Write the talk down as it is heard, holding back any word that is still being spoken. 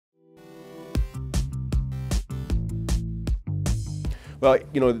Well,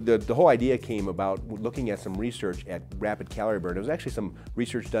 the whole idea came about looking at some research at rapid calorie burn. There was actually some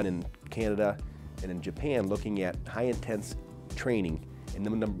research done in Canada and in Japan looking at high intense training and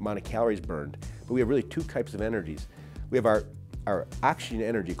the amount of calories burned. But we have really two types of energies. We have our oxygen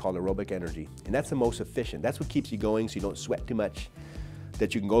energy called aerobic energy, and that's the most efficient. That's what keeps you going so you don't sweat too much,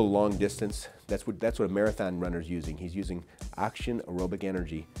 that you can go a long distance. That's what a marathon runner's using. He's using oxygen aerobic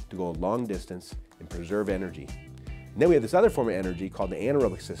energy to go a long distance and preserve energy. And then we have this other form of energy called the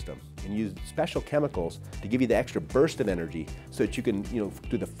anaerobic system, and use special chemicals to give you the extra burst of energy so that you can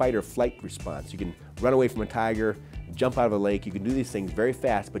do the fight or flight response. You can run away from a tiger, jump out of a lake. You can do these things very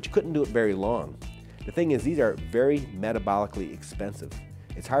fast, but you couldn't do it very long. The thing is, these are very metabolically expensive.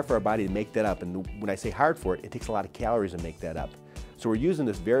 It's hard for our body to make that up, and when I say hard for it, it takes a lot of calories to make that up. So we're using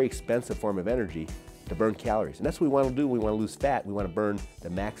this very expensive form of energy to burn calories, and that's what we want to do. We want to lose fat. We want to burn the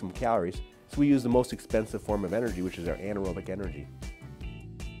maximum calories. So we use the most expensive form of energy, which is our anaerobic energy.